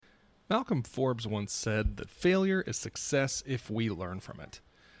Malcolm Forbes once said that failure is success if we learn from it.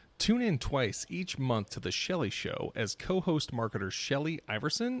 Tune in twice each month to The Shelley Show as co-host marketers Shelley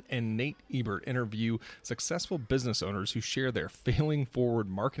Iverson and Nate Ebert interview successful business owners who share their failing forward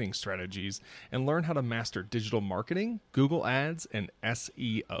marketing strategies and learn how to master digital marketing, Google Ads, and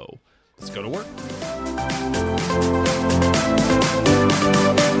SEO. Let's go to work.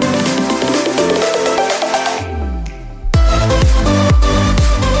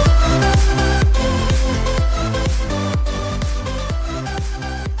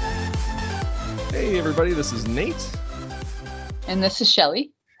 Hey everybody, this is Nate. And this is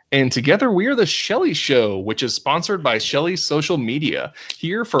Shelley. And together we are The Shelley Show, which is sponsored by Shelley Social Media,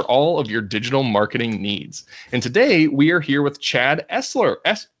 here for all of your digital marketing needs. And today we are here with Chad Eschler.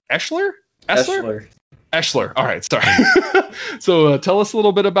 Eschler? Eschler. All right, sorry. So tell us a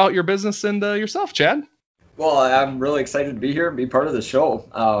little bit about your business and yourself, Chad. Well, I'm really excited to be here and be part of the show.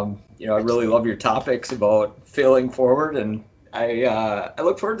 I really love your topics about failing forward, and I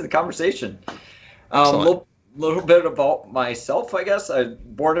look forward to the conversation. A little bit about myself, I guess. I'm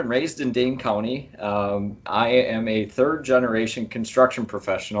born and raised in Dane County. I am a third-generation construction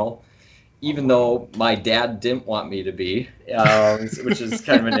professional, even though my dad didn't want me to be, which is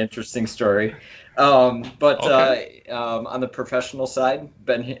kind of an interesting story. On the professional side,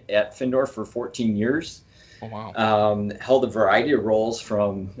 been at Findorf for 14 years. Oh, wow. Held a variety of roles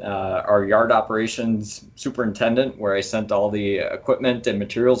from our yard operations superintendent, where I sent all the equipment and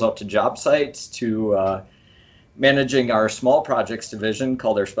materials out to job sites, to managing our small projects division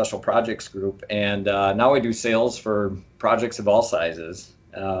called our special projects group. And now I do sales for projects of all sizes.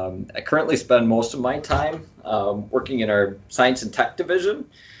 I currently spend most of my time working in our science and tech division.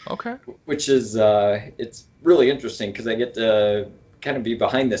 Okay. Which is, it's really interesting because I get to kind of be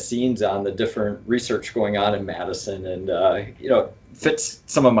behind the scenes on the different research going on in Madison, and fits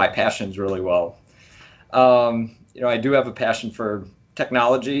some of my passions really well. I do have a passion for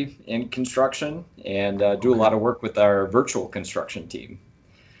technology in construction, and do a lot of work with our virtual construction team.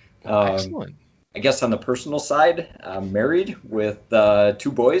 Excellent. I guess on the personal side, I'm married with 2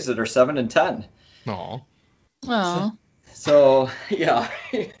 boys that are 7 and 10. Aww. So yeah,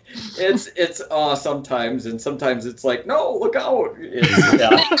 it's sometimes, and sometimes it's like, no, look out.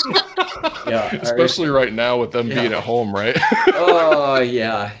 Especially right now with them being at home, right?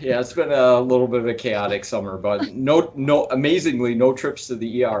 It's been a little bit of a chaotic summer, but amazingly no trips to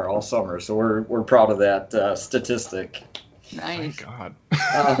the ER all summer, so we're proud of that statistic. Nice. Thank God.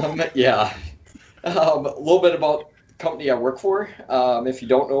 A little bit about company I work for. If you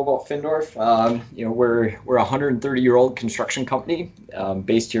don't know about Findorf, we're a 130-year-old construction company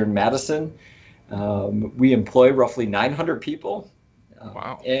based here in Madison. We employ roughly 900 people.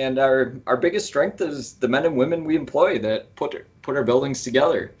 Wow. And our biggest strength is the men and women we employ that put our buildings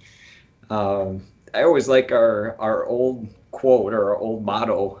together. I always like our old quote, or our old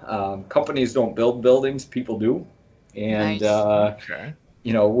motto: companies don't build buildings, people do. And okay.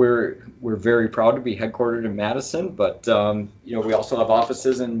 We're very proud to be headquartered in Madison, but we also have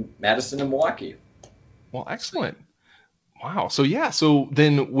offices in Madison and Milwaukee. Well, excellent. Wow. So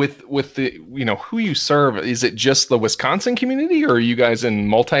then with the who you serve, is it just the Wisconsin community, or are you guys in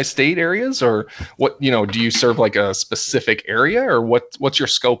multi-state areas, or what? Do you serve like a specific area, or what's your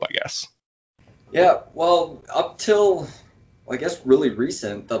scope, I guess? Yeah. Well, up till I guess really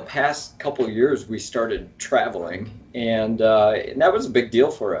recent, the past couple of years, we started traveling, and that was a big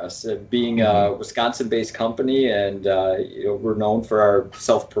deal for us. Being a Wisconsin-based company, and we're known for our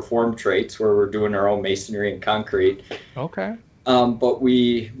self-performed traits, where we're doing our own masonry and concrete. Okay. But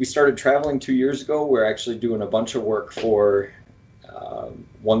we started traveling 2 years ago. We're actually doing a bunch of work for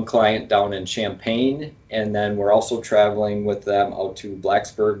one client down in Champaign, and then we're also traveling with them out to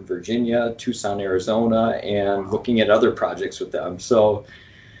Blacksburg, Virginia, Tucson, Arizona, and looking at other projects with them. So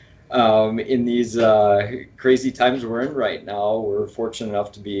in these crazy times we're in right now, we're fortunate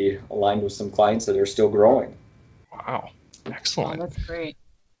enough to be aligned with some clients that are still growing. Wow. Excellent. Oh, that's great.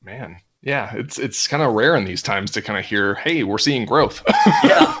 Man. Yeah, it's kind of rare in these times to kind of hear, hey, we're seeing growth.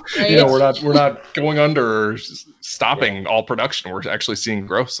 Yeah. Right? We're not going under or stopping all production. We're actually seeing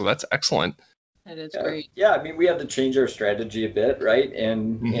growth, so that's excellent. That is great. Yeah, I mean, we had to change our strategy a bit, right?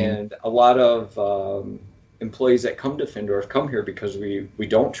 And a lot of employees that come to Findorf come here because we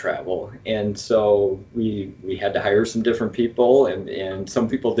don't travel, and so we had to hire some different people, and some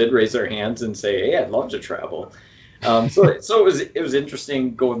people did raise their hands and say, hey, I'd love to travel. So it was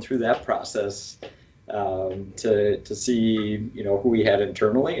interesting going through that process to see who we had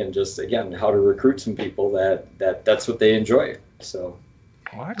internally, and just again how to recruit some people that's what they enjoy. So.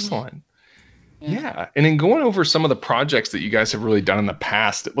 Well, excellent. Yeah. And in going over some of the projects that you guys have really done in the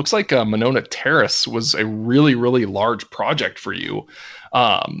past, it looks like Monona Terrace was a really, really large project for you.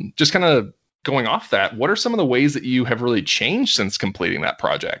 Just kind of going off that, what are some of the ways that you have really changed since completing that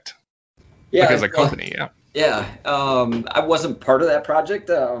project? Yeah, Like as a company, yeah. Yeah, I wasn't part of that project,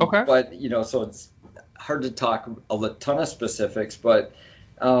 Okay. but so it's hard to talk a ton of specifics. But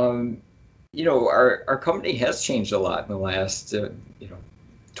our company has changed a lot in the last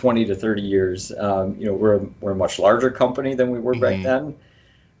 20 to 30 years. We're a much larger company than we were back then.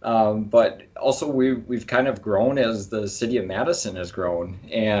 But also we've kind of grown as the city of Madison has grown,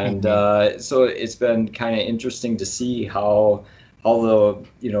 and so it's been kind of interesting to see how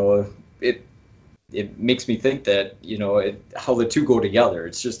it makes me think that how the two go together.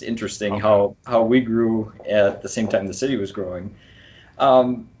 It's just interesting how we grew at the same time the city was growing.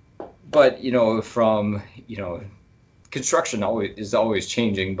 But from construction is always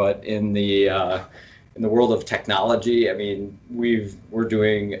changing, but in the world of technology, I mean, we're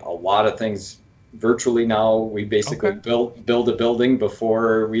doing a lot of things virtually now. We basically build a building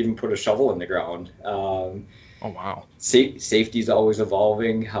before we even put a shovel in the ground. Oh, wow. Safety is always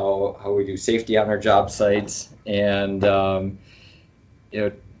evolving, how we do safety on our job sites, and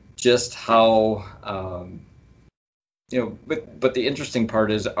just how but the interesting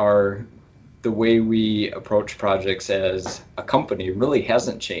part is the way we approach projects as a company really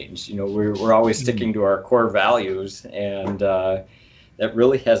hasn't changed. We're always sticking to our core values, and that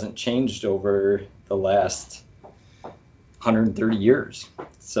really hasn't changed over the last 130 years.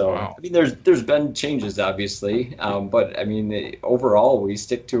 So, I mean, there's been changes, obviously, but I mean, overall, we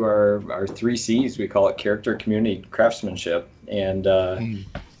stick to our 3 C's. We call it character, community, craftsmanship, and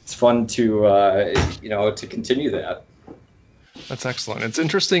it's fun to to continue that. That's excellent. It's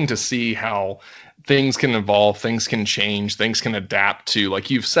interesting to see how things can evolve, things can change, things can adapt to, like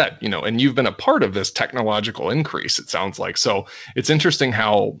you've said, and you've been a part of this technological increase, it sounds like. So it's interesting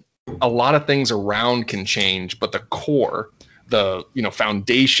how a lot of things around can change, but the core, the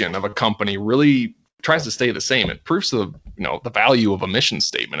foundation of a company really tries to stay the same. It proves the value of a mission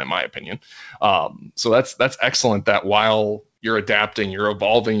statement, in my opinion. So that's excellent that while you're adapting, you're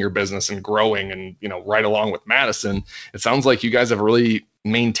evolving your business and growing, and right along with Madison, it sounds like you guys have really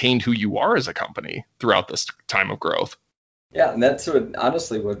maintained who you are as a company throughout this time of growth. Yeah, and that's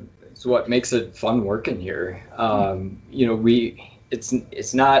what makes it fun working here.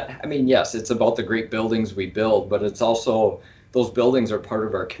 It's not, I mean, yes, it's about the great buildings we build, but it's also those buildings are part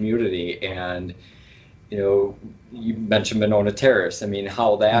of our community. And you mentioned Monona Terrace. I mean,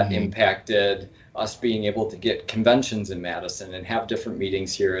 how that impacted us being able to get conventions in Madison and have different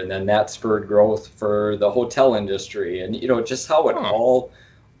meetings here, and then that spurred growth for the hotel industry, and just how it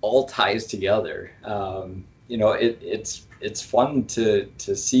all ties together. It's fun to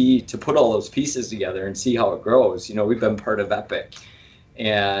see, to put all those pieces together and see how it grows. We've been part of Epic,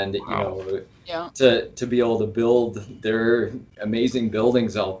 and to be able to build their amazing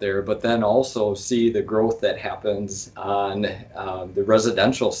buildings out there, but then also see the growth that happens on the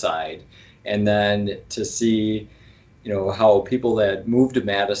residential side. And then to see, how people that move to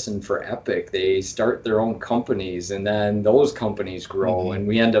Madison for Epic, they start their own companies, and then those companies grow, and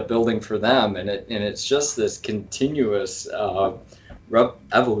we end up building for them, and it's just this continuous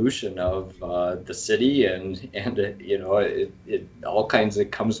evolution of the city, and it all kinds of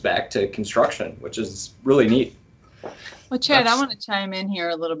comes back to construction, which is really neat. Well, Chad, I want to chime in here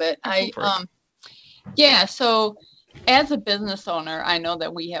a little bit. So as a business owner, I know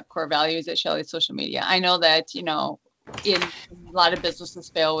that we have core values at Shelley Social Media. I know that, a lot of businesses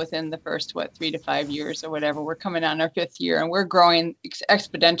fail within the first, 3 to 5 years or whatever. We're coming on our 5th year, and we're growing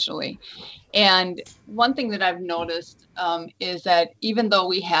exponentially. And one thing that I've noticed is that even though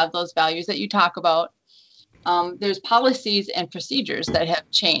we have those values that you talk about, there's policies and procedures that have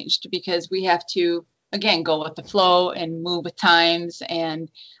changed because we have to, again, go with the flow and move with times.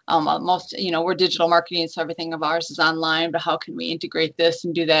 And we're digital marketing, so everything of ours is online, but how can we integrate this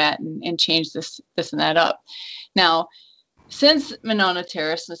and do that and change this and that up? Now, since Monona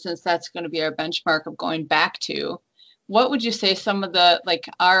Terrace, and since that's going to be our benchmark of going back to, what would you say some of the,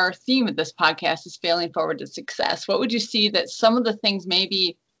 our theme of this podcast is failing forward to success? What would you see that some of the things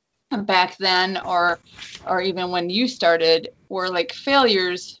maybe back then or even when you started were like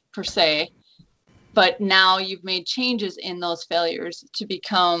failures per se, but now you've made changes in those failures to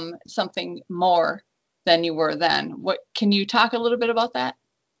become something more than you were then? What can you talk a little bit about that?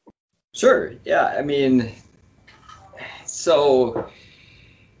 Sure. Yeah. I mean,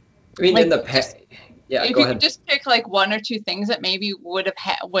 in the past, Yeah, if go you ahead. could just pick like one or two things that maybe would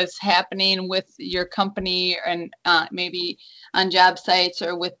have was happening with your company and maybe on job sites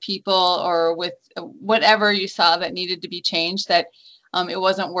or with people or with whatever you saw that needed to be changed, that it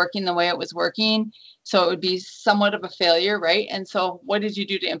wasn't working the way it was working. So it would be somewhat of a failure, right? And so what did you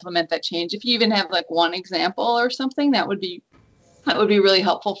do to implement that change? If you even have like one example or something, that would be really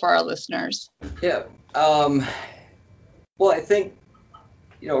helpful for our listeners. Yeah. Well, I think,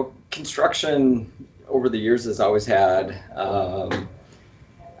 construction over the years has always had, I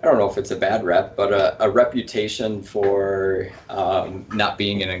don't know if it's a bad rep, but a reputation for not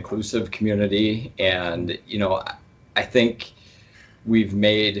being an inclusive community. And, I think we've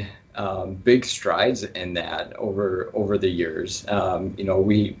made big strides in that over the years.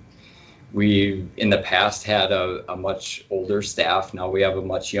 We in the past had a much older staff. Now we have a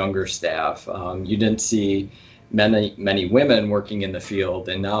much younger staff. You didn't see many women working in the field,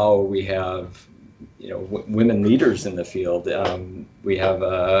 and now we have women leaders in the field. We have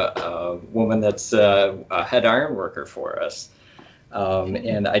a woman that's a head iron worker for us.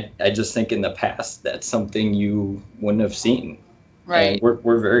 And I just think in the past that's something you wouldn't have seen. Right. And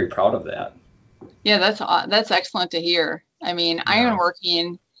we're very proud of that. Yeah, that's excellent to hear. I mean,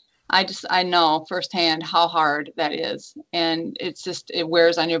 ironworking, I know firsthand how hard that is, and it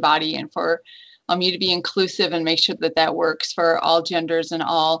wears on your body. And for you to be inclusive and make sure that works for all genders and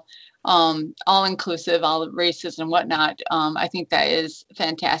all inclusive, all races and whatnot, I think that is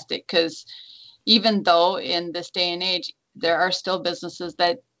fantastic, because even though in this day and age there are still businesses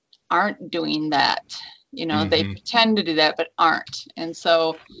that aren't doing that, they pretend to do that but aren't. And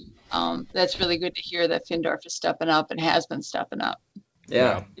so that's really good to hear that Findorf is stepping up and has been stepping up.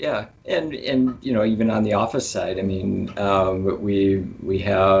 Yeah. And even on the office side, I mean, we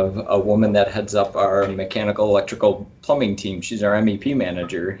have a woman that heads up our mechanical, electrical, plumbing team. She's our MEP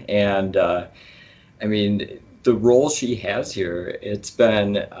manager, and I mean, the role she has here, it's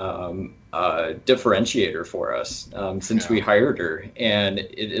been a differentiator for us since we hired her, and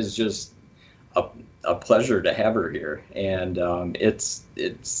it is just a pleasure to have her here. And it's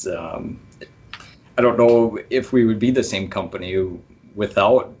I don't know if we would be the same company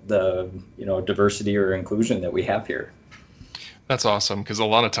without the diversity or inclusion that we have here. That's awesome, because a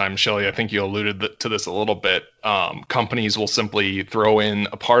lot of times, Shelley, I think you alluded to this a little bit. Companies will simply throw in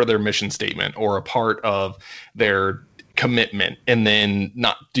a part of their mission statement or a part of their commitment and then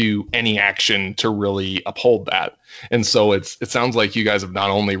not do any action to really uphold that. And so it sounds like you guys have not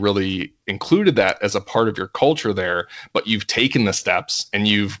only really included that as a part of your culture there, but you've taken the steps and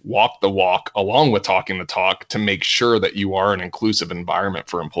you've walked the walk along with talking the talk to make sure that you are an inclusive environment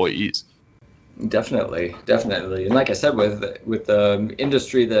for employees. Definitely. And like I said, with the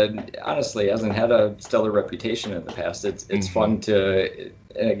industry that honestly hasn't had a stellar reputation in the past, it's fun to,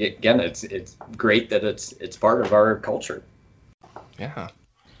 again, it's great that it's part of our culture. Yeah.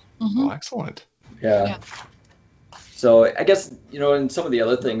 Well, excellent. Yeah. So I guess, and some of the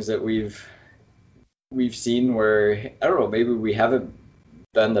other things that we've seen where, I don't know, maybe we haven't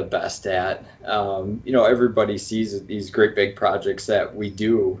been the best at, everybody sees these great big projects that we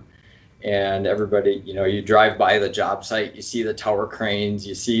do. And everybody, you drive by the job site, you see the tower cranes,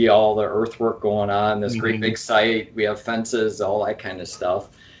 you see all the earthwork going on, this great big site, we have fences, all that kind of stuff.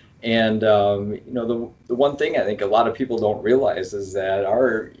 And, the one thing I think a lot of people don't realize is that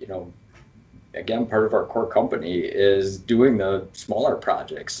our, again, part of our core company is doing the smaller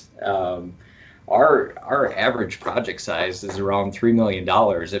projects. Our average project size is around $3 million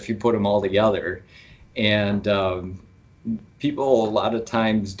if you put them all together. And people a lot of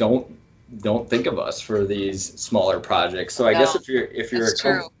times don't think of us for these smaller projects. So I guess if you're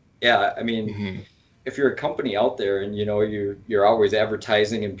if you're a company out there and you're always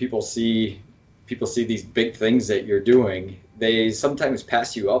advertising and people see these big things that you're doing, they sometimes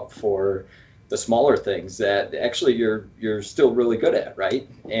pass you up for the smaller things that actually you're still really good at, right?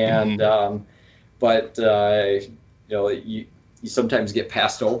 And but you sometimes get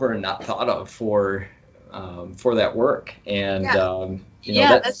passed over and not thought of for that work. And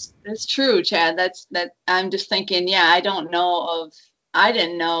that's true, Chad. That I'm just thinking, I didn't know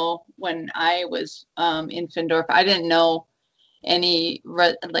when I was in Findorf, I didn't know any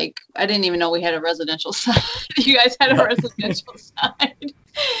I didn't even know we had a residential side. You guys had a residential side.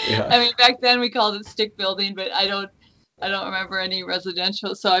 Yeah. I mean, back then we called it stick building, but I don't remember any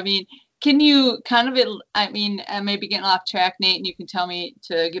residential. So I mean, can you kind of, I may be getting off track, Nate, and you can tell me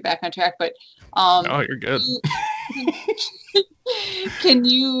to get back on track, but no, you're good. Can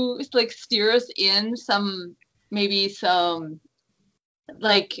you steer us in some would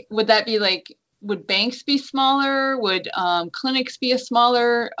that be would banks be smaller? Would clinics be a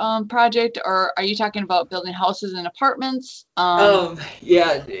smaller project, or are you talking about building houses and apartments?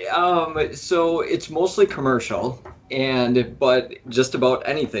 Yeah. So it's mostly commercial, but just about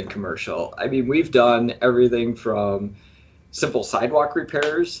anything commercial. I mean, we've done everything from simple sidewalk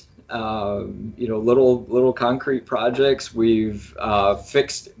repairs, little concrete projects. We've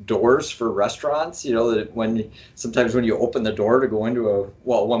fixed doors for restaurants. That sometimes when you open the door to go into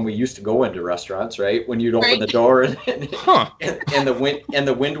when we used to go into restaurants, right? When you'd open the door and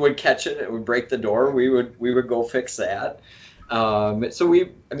the wind would catch it, it would break the door. We would go fix that. So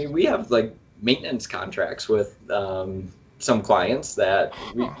we have like maintenance contracts with some clients that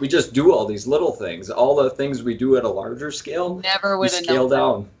we just do all these little things. All the things we do at a larger scale, never would have scale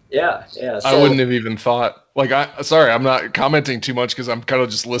down. Yeah. So, I wouldn't have even thought. Like, I'm not commenting too much because I'm kind of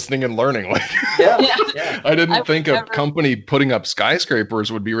just listening and learning. Like, yeah. I didn't think a company putting up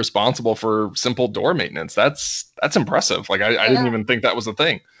skyscrapers would be responsible for simple door maintenance. That's impressive. Like, I didn't even think that was a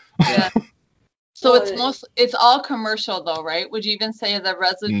thing. Yeah. So it's all commercial though, right? Would you even say the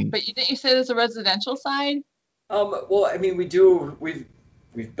resident? But didn't you say there's a residential side? Well, I mean, we do. We've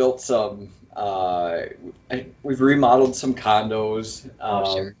built some. We've remodeled some condos.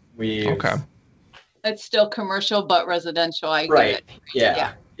 Sure. Okay. It's still commercial, but residential. I get right. it.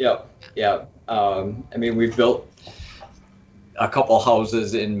 Yeah. I mean, we've built a couple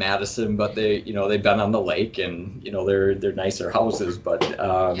houses in Madison, but they've been on the lake, and they're nicer houses. But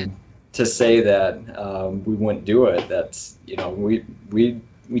to say that we wouldn't do it, that's we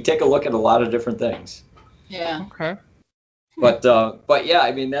take a look at a lot of different things. Yeah. Okay. But yeah,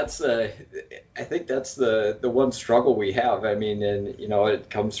 I mean I think that's the one struggle we have. I mean, and it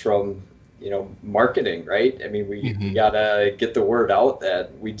comes from marketing, right? I mean, we gotta get the word out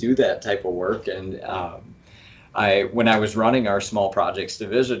that we do that type of work. And when I was running our small projects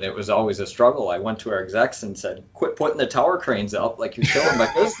division, it was always a struggle. I went to our execs and said, "Quit putting the tower cranes up, like you're killing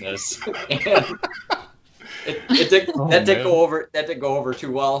my business." And that didn't go over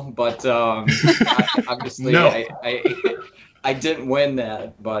too well, but obviously no. I didn't win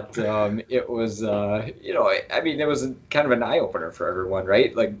that, but it was it was kind of an eye opener for everyone,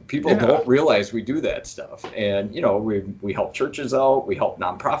 right? Like people don't realize we do that stuff, and we help churches out, we help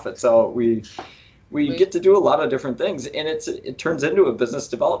nonprofits out, we get to do a lot of different things, and it turns into a business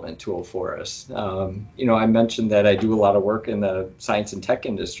development tool for us. I mentioned that I do a lot of work in the science and tech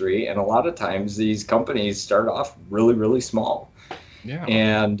industry, and a lot of times these companies start off really, really small. Yeah.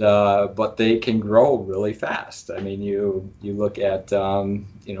 And but they can grow really fast. I mean, you look at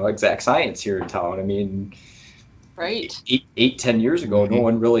Exact Science here in town. I mean, right. 10 years ago, no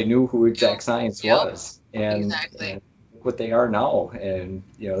one really knew who Exact Science was, and what they are now. And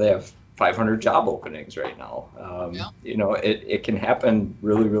they have 500 job openings right now. It can happen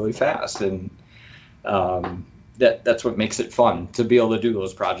really, really fast, and that's what makes it fun to be able to do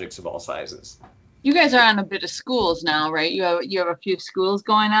those projects of all sizes. You guys are on a bit of schools now, right? You have a few schools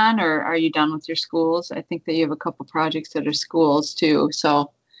going on, or are you done with your schools? I think that you have a couple projects that are schools too.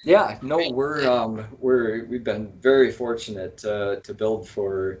 So yeah, no, we've been very fortunate to build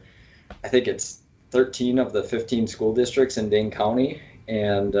for, I think it's 13 of the 15 school districts in Dane County,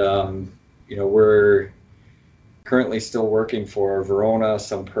 and we're currently still working for Verona,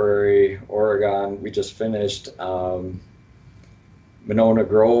 Sun Prairie, Oregon. We just finished Monona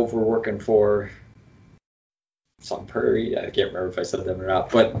Grove. We're working for Sun Prairie. I can't remember if I said them or not,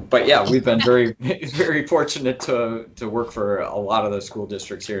 but yeah, we've been very, very fortunate to work for a lot of the school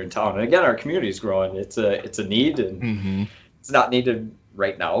districts here in town. And again, our community is growing. It's a need, and it's not needed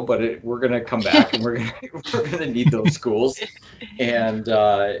right now, but we're going to come back, and we're going to need those schools. And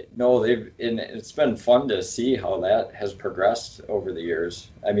it's been fun to see how that has progressed over the years.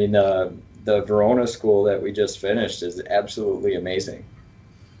 I mean, the Verona school that we just finished is absolutely amazing.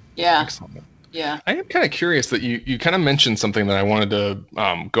 Yeah. Excellent. Yeah. I am kind of curious that you kind of mentioned something that I wanted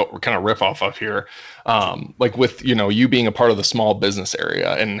to go kind of riff off of here. Like with, you being a part of the small business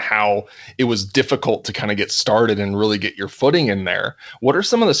area and how it was difficult to kind of get started and really get your footing in there. What are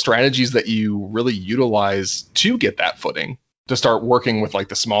some of the strategies that you really utilize to get that footing, to start working with like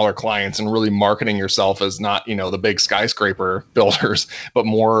the smaller clients and really marketing yourself as not, the big skyscraper builders, but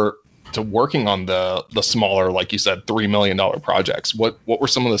more to working on the smaller, like you said, $3 million projects? What were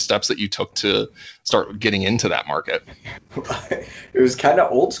some of the steps that you took to start getting into that market? It was kind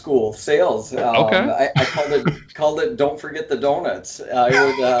of old school sales. Okay. I called it don't forget the donuts.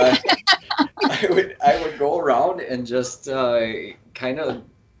 I would go around and just kind of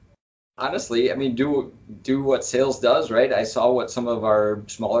honestly, I mean, do what sales does, right? I saw what some of our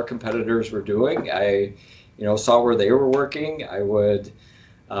smaller competitors were doing. I saw where they were working. I would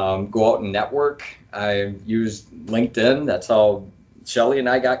go out and network. I used LinkedIn. That's how Shelley and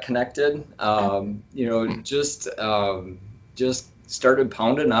I got connected. Just started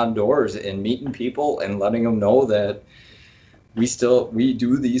pounding on doors and meeting people and letting them know that we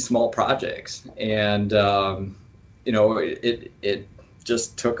do these small projects. And it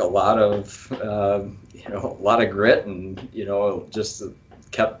just took a lot of grit, and just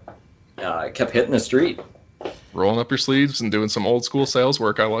kept hitting the street. Rolling up your sleeves and doing some old school sales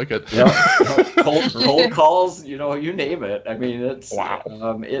work. I like it. Yeah, cold calls, you name it. I mean, it's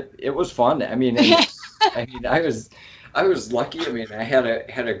wow. It was fun. I mean, I was lucky. I mean, I had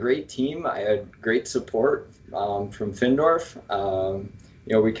a great team. I had great support from Findorf.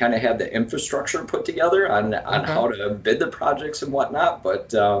 We kind of had the infrastructure put together on how to bid the projects and whatnot.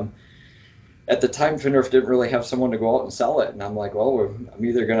 But at the time, Findorf didn't really have someone to go out and sell it. And I'm like, well, I'm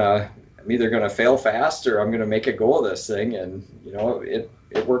either gonna fail fast or I'm gonna make a go of this thing. And it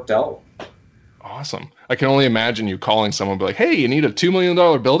worked out. Awesome. I can only imagine you calling someone and be like, hey, you need a $2 million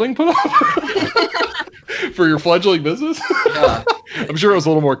building put up for your fledgling business? Yeah. I'm sure it was a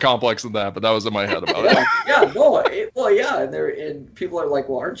little more complex than that, but that was in my head about it. Yeah, no, well, yeah, and people are like,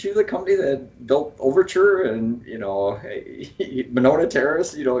 well, aren't you the company that built Overture and Monona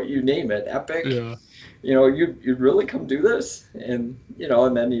Terrace, you name it, Epic? Yeah. You'd really come do this, and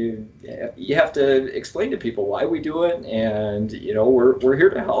and then you have to explain to people why we do it, and we're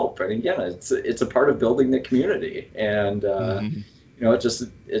here to help. And again, it's a part of building the community, and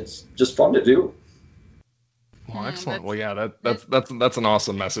it's just fun to do. Well, excellent. Well, yeah, that's an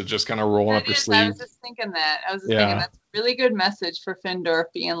awesome message. Just kind of rolling up your sleeve. I was just thinking that's a really good message for Findorf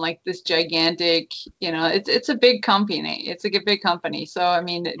being like this gigantic. It's a big company. It's a big company. So I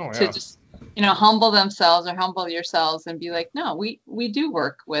mean, to just humble themselves or humble yourselves and be like, no, we do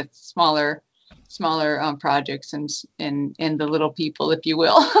work with smaller projects and the little people, if you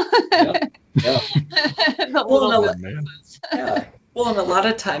will. Yeah. The little businesses. Yeah. Well, and a lot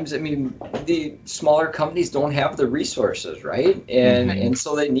of times, I mean, the smaller companies don't have the resources, right? And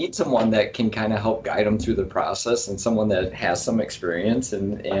so they need someone that can kind of help guide them through the process, and someone that has some experience.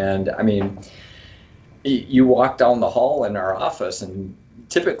 And I mean, you walk down the hall in our office, and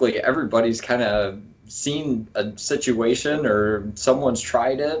typically everybody's kind of seen a situation or someone's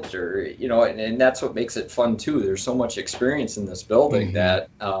tried it, or and that's what makes it fun too. There's so much experience in this building that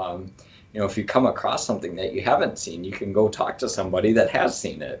if you come across something that you haven't seen, you can go talk to somebody that has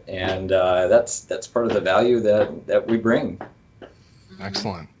seen it, and that's part of the value that we bring.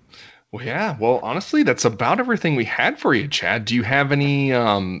 Excellent. Well, yeah. Well, honestly, that's about everything we had for you, Chad. Do you have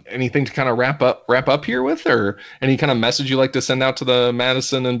anything to kind of wrap up here with, or any kind of message you like to send out to the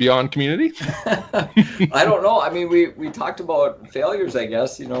Madison and beyond community? I don't know. I mean, we talked about failures, I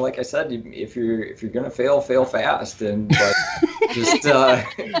guess. Like I said, if you're gonna fail fast, but just get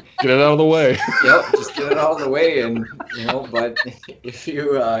it out of the way. Yep, just get it out of the way, and but if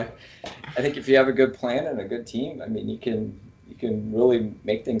you, I think if you have a good plan and a good team, I mean, you can really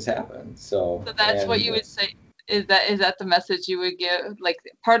make things happen. So that's what you would say. Is that the message you would give? Like,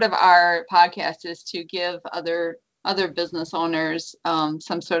 part of our podcast is to give other business owners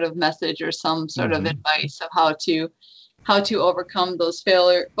some sort of message or some sort of advice of how to overcome those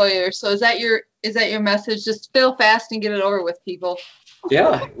failures. So is that your message? Just fail fast and get it over with, people.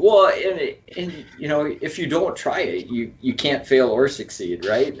 Yeah. Well, and if you don't try it, you can't fail or succeed,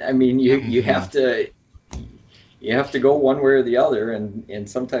 right? I mean, you have to. You have to go one way or the other, and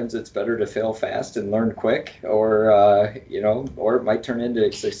sometimes it's better to fail fast and learn quick, or or it might turn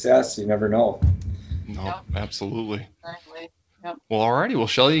into success. You never know. No, absolutely. Exactly. Yep. Well, alrighty. Well,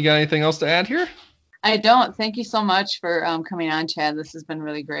 Shelley, you got anything else to add here? I don't. Thank you so much for coming on, Chad. This has been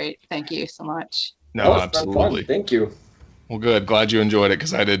really great. Thank you so much. No, absolutely. Thank you. Well, good. Glad you enjoyed it,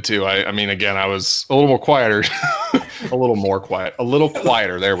 because I did too. I mean, again, I was a little more quieter, a little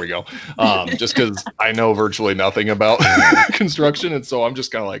quieter. There we go. Just because I know virtually nothing about construction, and so I'm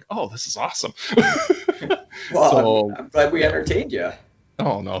just kind of like, oh, this is awesome. Well, I'm glad we entertained you.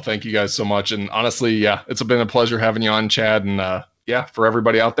 Oh no, thank you guys so much. And honestly, yeah, it's been a pleasure having you on, Chad. And yeah, for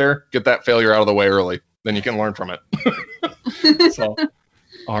everybody out there, get that failure out of the way early, then you can learn from it. So.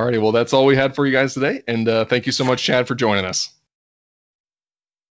 Alrighty, well, that's all we had for you guys today, and thank you so much, Chad, for joining us.